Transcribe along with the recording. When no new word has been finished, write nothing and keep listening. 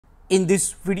In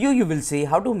this video, you will see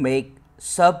how to make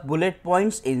sub bullet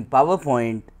points in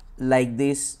PowerPoint like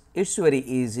this. It's very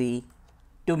easy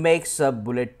to make sub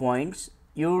bullet points.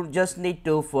 You just need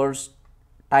to first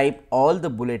type all the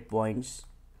bullet points,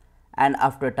 and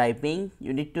after typing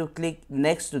you need to click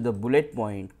next to the bullet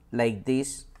point like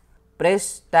this.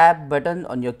 Press tab button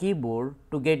on your keyboard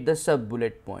to get the sub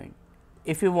bullet point.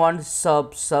 If you want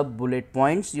sub bullet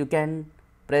points, you can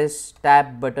press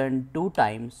tab button 2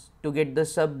 times to get the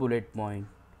sub bullet point.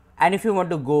 And if you want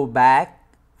to go back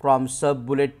from sub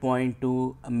bullet point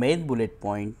to a main bullet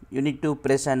point, you need to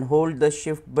press and hold the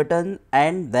shift button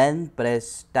and then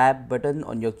press tab button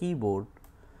on your keyboard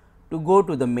to go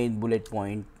to the main bullet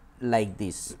point like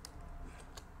this.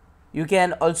 You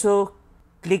can also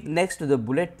click next to the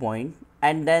bullet point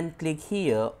and then click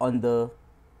here on the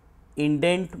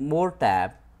indent more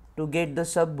tab to get the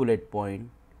sub bullet point,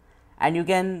 and you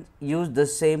can use the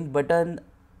same button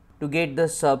to get the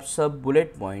sub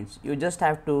bullet points. You just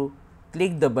have to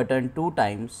click the button 2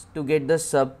 times to get the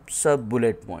sub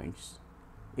bullet points.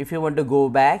 If you want to go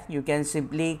back, you can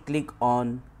simply click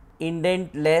on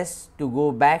indent less to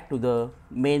go back to the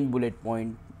main bullet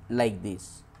point like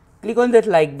this. Click on that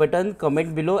like button,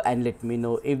 comment below and let me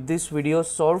know if this video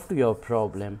solved your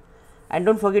problem. And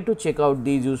don't forget to check out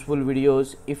these useful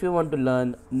videos if you want to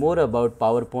learn more about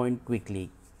PowerPoint quickly.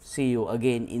 See you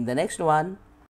again in the next one.